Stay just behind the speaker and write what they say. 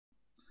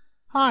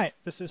Hi,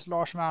 this is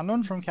Lars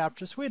Wernlund from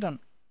Capture Sweden.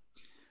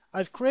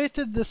 I've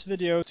created this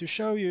video to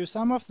show you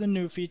some of the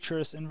new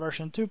features in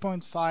version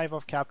 2.5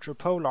 of Capture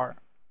Polar.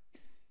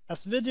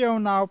 As video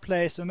now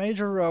plays a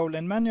major role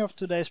in many of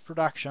today's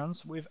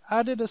productions, we've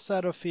added a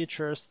set of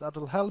features that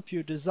will help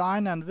you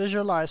design and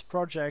visualize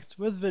projects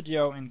with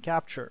video in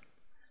Capture.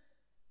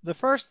 The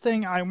first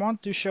thing I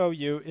want to show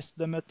you is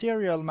the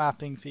material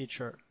mapping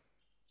feature.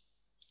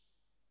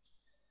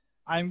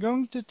 I'm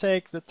going to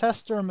take the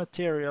tester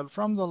material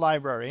from the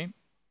library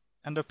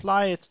and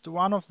apply it to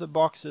one of the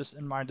boxes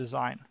in my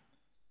design.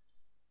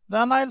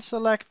 Then I'll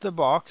select the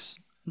box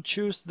and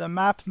choose the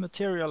Map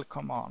Material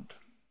command.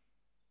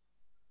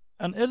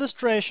 An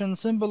illustration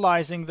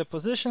symbolizing the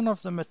position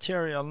of the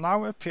material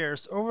now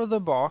appears over the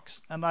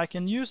box, and I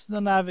can use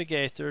the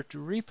navigator to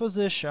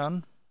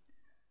reposition,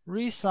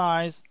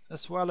 resize,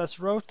 as well as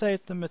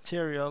rotate the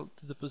material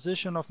to the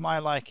position of my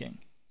liking.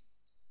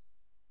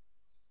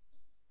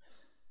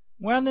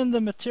 When in the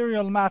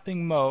material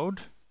mapping mode,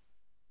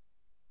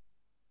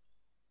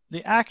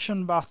 the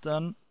Action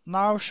button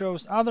now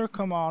shows other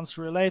commands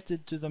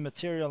related to the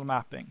material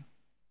mapping.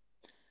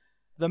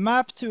 The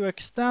Map to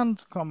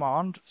Extend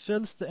command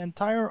fills the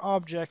entire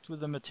object with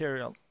the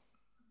material,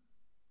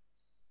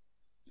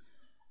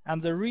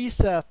 and the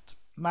Reset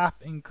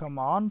Mapping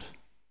command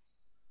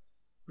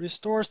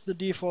restores the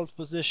default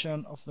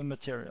position of the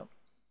material.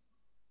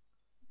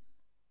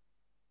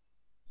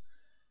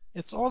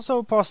 It's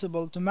also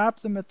possible to map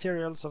the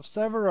materials of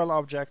several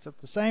objects at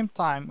the same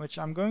time, which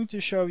I'm going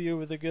to show you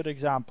with a good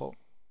example.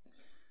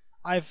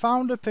 I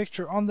found a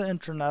picture on the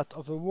internet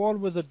of a wall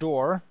with a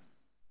door,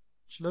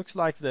 which looks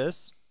like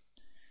this,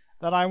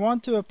 that I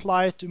want to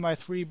apply to my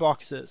three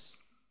boxes.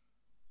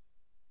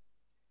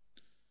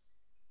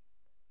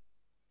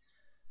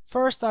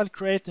 First, I'll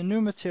create a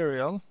new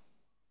material.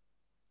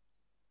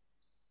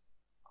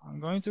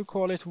 I'm going to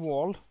call it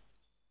Wall,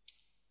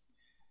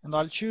 and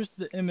I'll choose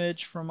the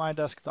image from my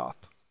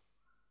desktop.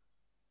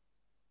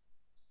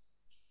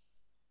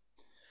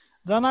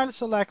 Then I'll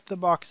select the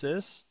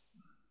boxes,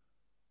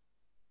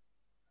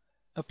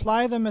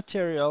 apply the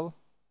material,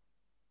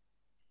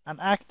 and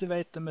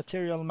activate the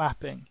material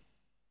mapping.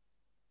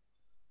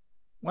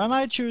 When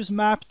I choose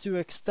Map to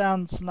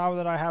Extend, now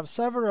that I have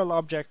several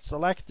objects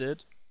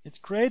selected,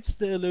 it creates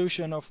the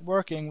illusion of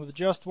working with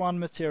just one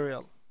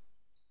material.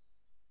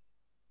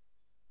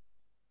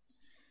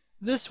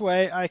 This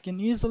way I can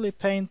easily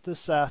paint the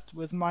set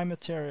with my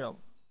material.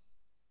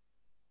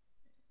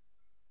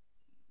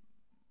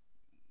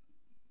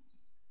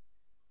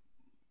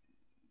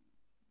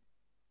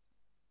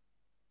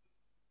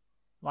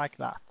 Like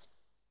that.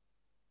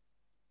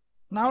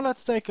 Now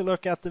let's take a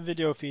look at the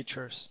video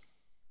features.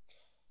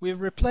 We've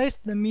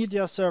replaced the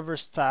Media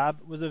Servers tab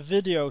with a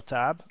Video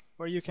tab,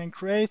 where you can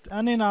create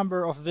any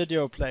number of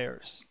video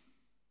players.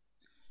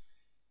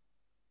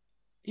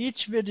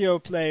 Each video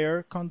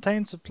player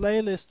contains a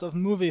playlist of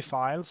movie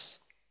files,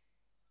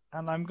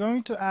 and I'm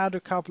going to add a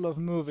couple of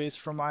movies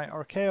from my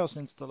Archaeos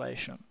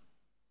installation.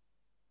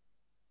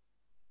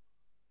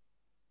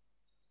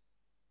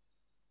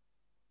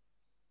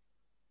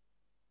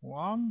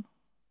 One,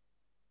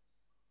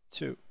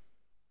 two.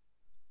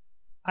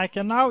 I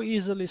can now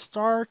easily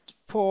start,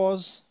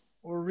 pause,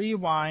 or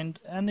rewind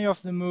any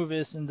of the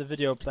movies in the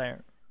video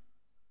player.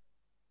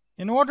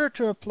 In order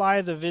to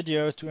apply the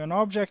video to an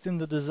object in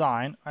the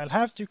design, I'll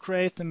have to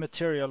create the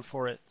material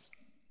for it.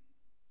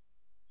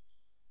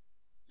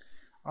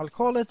 I'll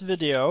call it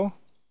Video,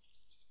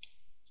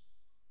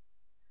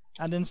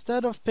 and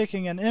instead of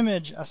picking an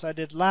image as I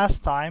did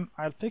last time,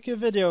 I'll pick a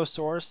video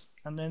source,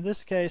 and in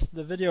this case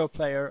the video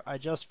player I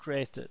just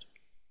created.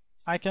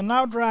 I can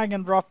now drag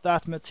and drop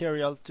that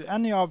material to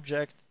any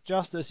object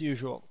just as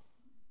usual.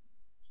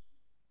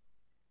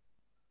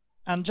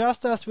 And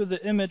just as with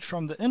the image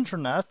from the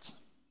internet,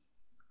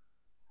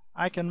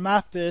 I can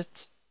map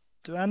it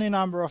to any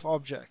number of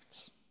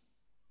objects.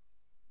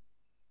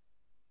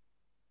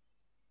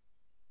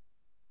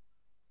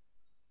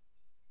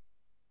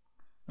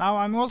 Now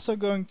I'm also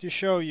going to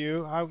show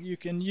you how you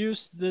can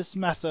use this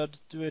method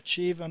to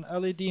achieve an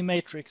LED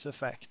matrix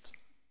effect.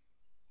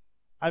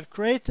 I've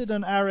created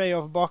an array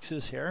of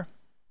boxes here,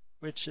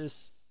 which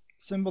is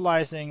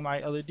symbolizing my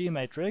LED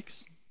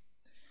matrix.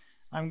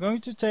 I'm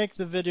going to take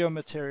the video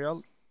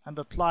material and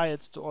apply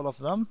it to all of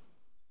them.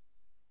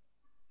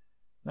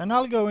 Then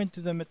I'll go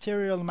into the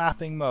material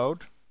mapping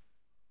mode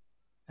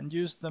and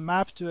use the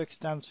Map to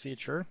Extend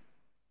feature.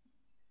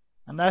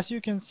 And as you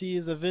can see,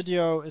 the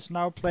video is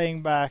now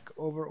playing back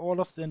over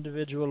all of the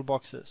individual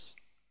boxes.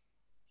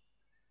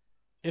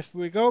 If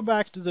we go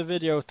back to the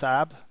Video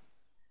tab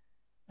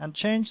and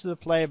change the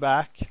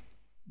playback,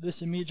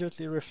 this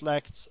immediately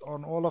reflects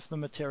on all of the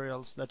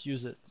materials that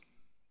use it.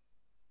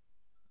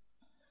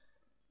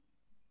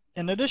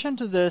 In addition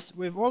to this,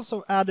 we've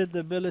also added the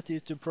ability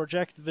to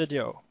project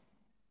video.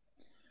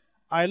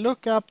 I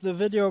look up the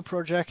video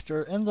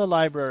projector in the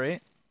library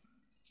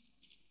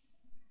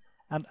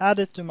and add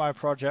it to my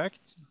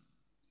project.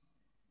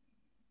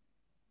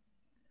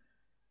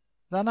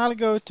 Then I'll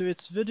go to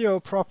its video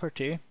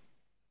property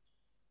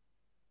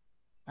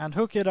and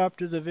hook it up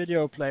to the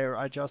video player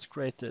I just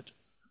created.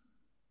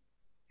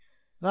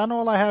 Then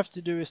all I have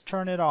to do is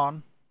turn it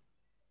on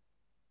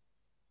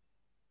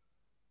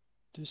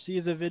to see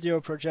the video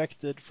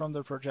projected from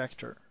the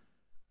projector.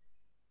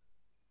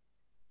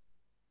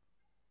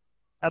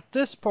 At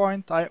this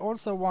point, I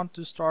also want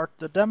to start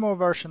the demo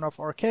version of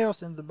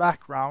Archeos in the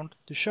background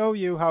to show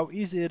you how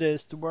easy it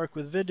is to work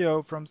with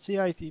video from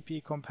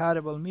CITP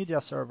compatible media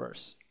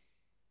servers.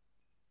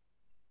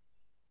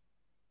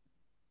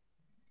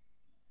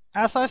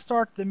 As I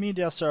start the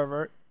media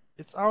server,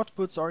 its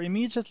outputs are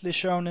immediately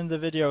shown in the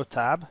Video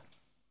tab,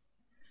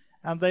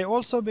 and they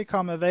also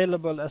become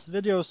available as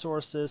video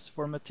sources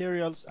for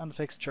materials and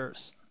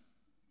fixtures.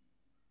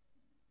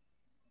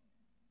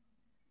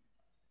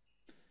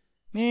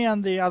 Me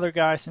and the other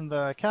guys in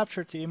the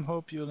Capture team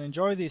hope you'll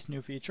enjoy these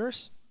new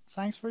features.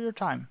 Thanks for your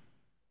time.